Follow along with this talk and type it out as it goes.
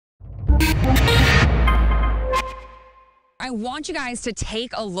I want you guys to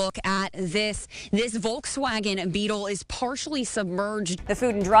take a look at this. This Volkswagen Beetle is partially submerged. The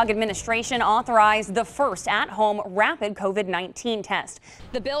Food and Drug Administration authorized the first at-home rapid COVID-19 test.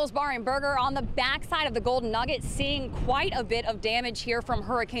 The Bill's Bar and Burger on the backside of the Golden Nugget, seeing quite a bit of damage here from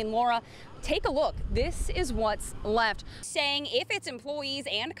Hurricane Laura. Take a look. This is what's left. Saying if its employees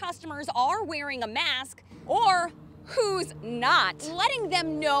and customers are wearing a mask or who's not, letting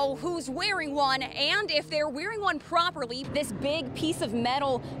them know who's wearing one and if they're wearing one properly. This big piece of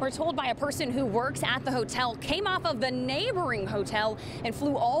metal, we're told by a person who works at the hotel, came off of the neighboring hotel and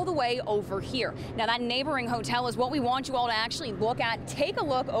flew all the way over here. Now that neighboring hotel is what we want you all to actually look at. Take a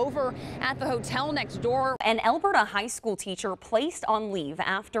look over at the hotel next door. An Alberta high school teacher placed on leave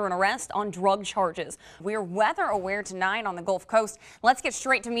after an arrest on drug charges. We're weather aware tonight on the Gulf Coast. Let's get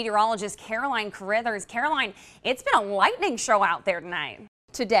straight to meteorologist Caroline Carithers. Caroline, it's been a lightning show out there tonight.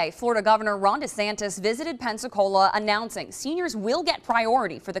 Today, Florida Governor Ron DeSantis visited Pensacola announcing seniors will get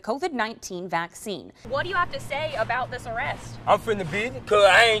priority for the COVID-19 vaccine. What do you have to say about this arrest? I'm finna beat it because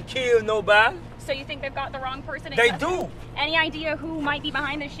I ain't killed nobody. So you think they've got the wrong person? They do. Any idea who might be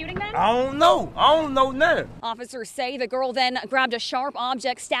behind this shooting then? I don't know. I don't know nothing. Officers say the girl then grabbed a sharp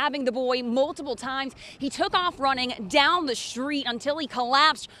object, stabbing the boy multiple times. He took off running down the street until he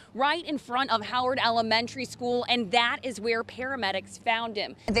collapsed right in front of Howard Elementary School, and that is where paramedics found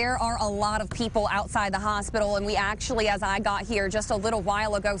him. There are a lot of people outside the hospital, and we actually, as I got here just a little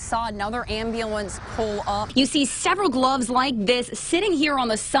while ago, saw another ambulance pull up. You see several gloves like this sitting here on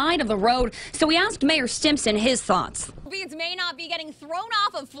the side of the road, so we asked Mayor Stimpson his thoughts. Beads may not be getting thrown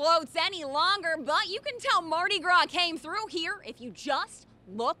off of floats any longer, but you can tell Mardi Gras came through here if you just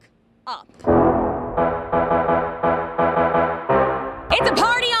look up. It's a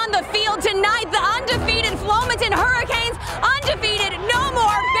party on the field tonight. The undefeated Flomaton Hurricanes, undefeated no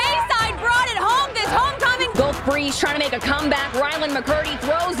more. Bayside brought it home this homecoming. Gulf Breeze trying to make a comeback. Rylan McCurdy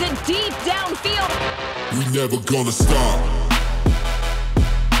throws it deep downfield. We never gonna stop.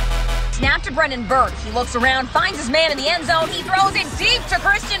 Snap to Brendan Burke. He looks around, finds his man in the end zone. He throws it deep to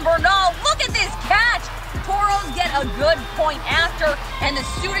Christian Bernal. Look at this catch. Toros get a good point after, and the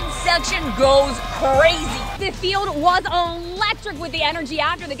student section goes crazy. The field was electric with the energy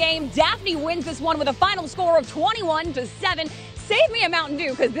after the game. Daphne wins this one with a final score of 21-7. Save me a Mountain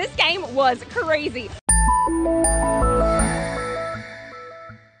Dew, because this game was crazy.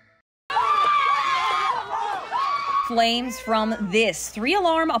 Flames from this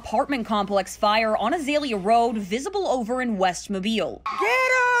 3-alarm apartment complex fire on Azalea Road, visible over in West Mobile.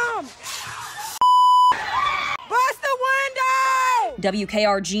 Get him! Bust the window!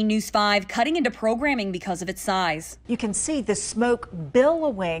 WKRG News 5 cutting into programming because of its size. You can see the smoke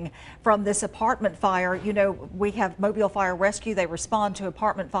billowing from this apartment fire. You know, we have Mobile Fire Rescue. They respond to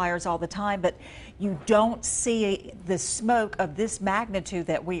apartment fires all the time, but you don't see the smoke of this magnitude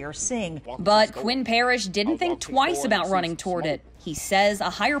that we are seeing. But Quinn Parrish didn't think twice about running toward it. He says a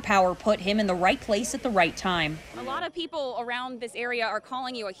higher power put him in the right place at the right time. A lot of people around this area are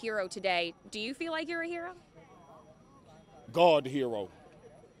calling you a hero today. Do you feel like you're a hero? God the hero.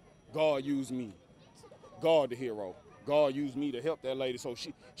 God used me. God the hero. God used me to help that lady. So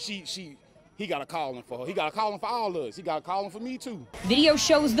he got a calling for her. He got a calling for all of us. He got a calling for me too. Video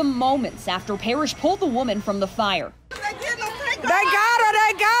shows the moments after Parrish pulled the woman from the fire. They got her,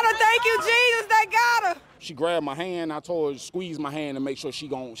 they got her. Thank you, Jesus, they got her. She grabbed my hand. I told her to squeeze my hand and make sure she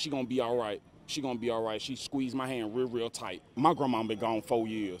gonna be all right. She gonna be all right. She squeezed my hand real tight. My grandma been gone 4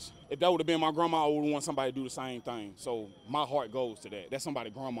 years. If that would have been my grandma, I would want somebody to do the same thing. So my heart goes to that. That's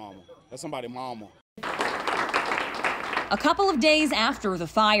somebody's grandmama. That's somebody's mama. A couple of days after the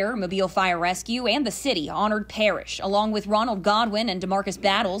fire, Mobile Fire Rescue and the city honored Parrish, along with Ronald Godwin and DeMarcus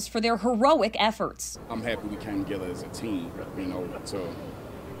Battles, for their heroic efforts. I'm happy we came together as a team, you know,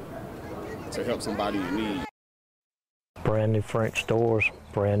 to help somebody in need. Brand new French doors,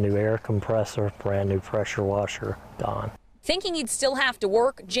 brand new air compressor, brand new pressure washer, gone. Thinking he'd still have to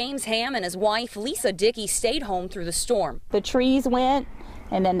work, James Ham and his wife, Lisa Dickey, stayed home through the storm. The trees went,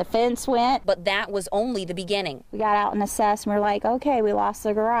 and then the fence went. But that was only the beginning. We got out and assessed, and we were like, okay, we lost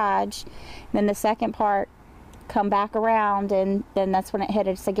the garage. And then the second part come back around, and then that's when it hit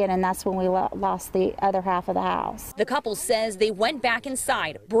us again, and that's when we lost the other half of the house. The couple says they went back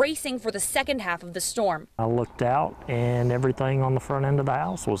inside, bracing for the second half of the storm. I looked out, and everything on the front end of the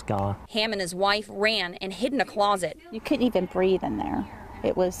house was gone. Ham and his wife ran and hid in a closet. You couldn't even breathe in there.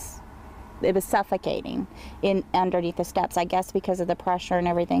 It was suffocating underneath the steps, I guess because of the pressure and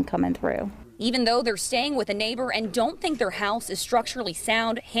everything coming through. Even though they're staying with a neighbor and don't think their house is structurally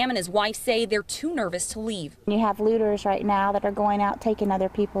sound, Ham and his wife say they're too nervous to leave. You have looters right now that are going out taking other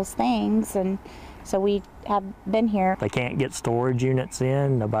people's things, and so we have been here. They can't get storage units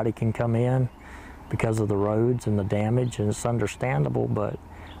in, nobody can come in because of the roads and the damage, and it's understandable, but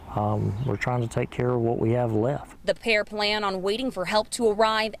we're trying to take care of what we have left. The pair plan on waiting for help to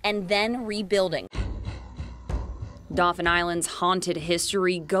arrive and then rebuilding. Dauphin Island's haunted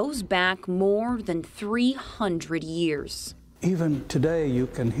history goes back more than 300 years. Even today you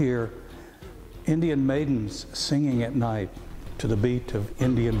can hear Indian maidens singing at night to the beat of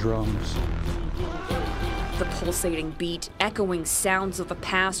Indian drums. The pulsating beat, echoing sounds of the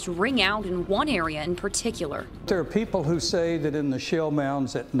past ring out in one area in particular. There are people who say that in the shell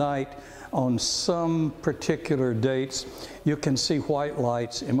mounds at night, on some particular dates, you can see white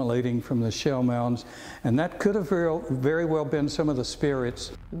lights emanating from the shell mounds, and that could have very well been some of the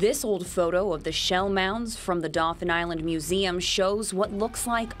spirits. This old photo of the shell mounds from the Dauphin Island Museum shows what looks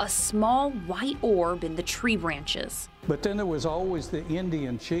like a small white orb in the tree branches. But then there was always the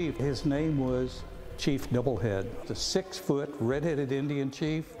Indian chief. His name was Chief Doublehead, the 6-foot red-headed Indian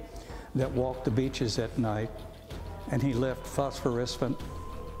chief that walked the beaches at night, and he left phosphorescent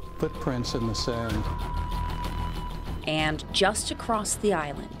footprints in the sand. And just across the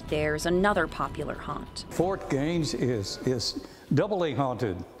island, there's another popular haunt. Fort Gaines is doubly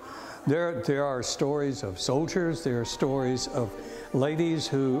haunted. There are stories of soldiers, there are stories of ladies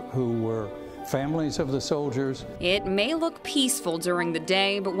who were families of the soldiers. It may look peaceful during the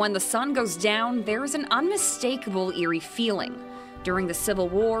day, but when the sun goes down, there's an unmistakable eerie feeling. During the Civil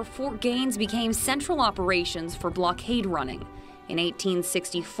War, Fort Gaines became central operations for blockade running. In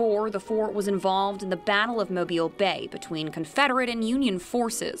 1864, the fort was involved in the Battle of Mobile Bay between Confederate and Union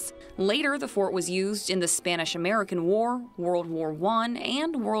forces. Later, the fort was used in the Spanish-American War, World War I,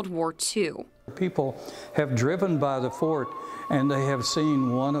 and World War II. People have driven by the fort and they have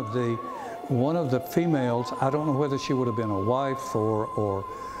seen one of the females, I don't know whether she would have been a wife or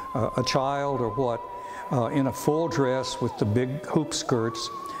a child or what, in a full dress with the big hoop skirts,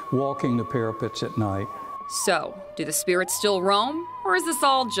 walking the parapets at night. So, do the spirits still roam, or is this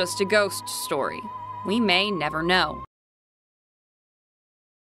all just a ghost story? We may never know.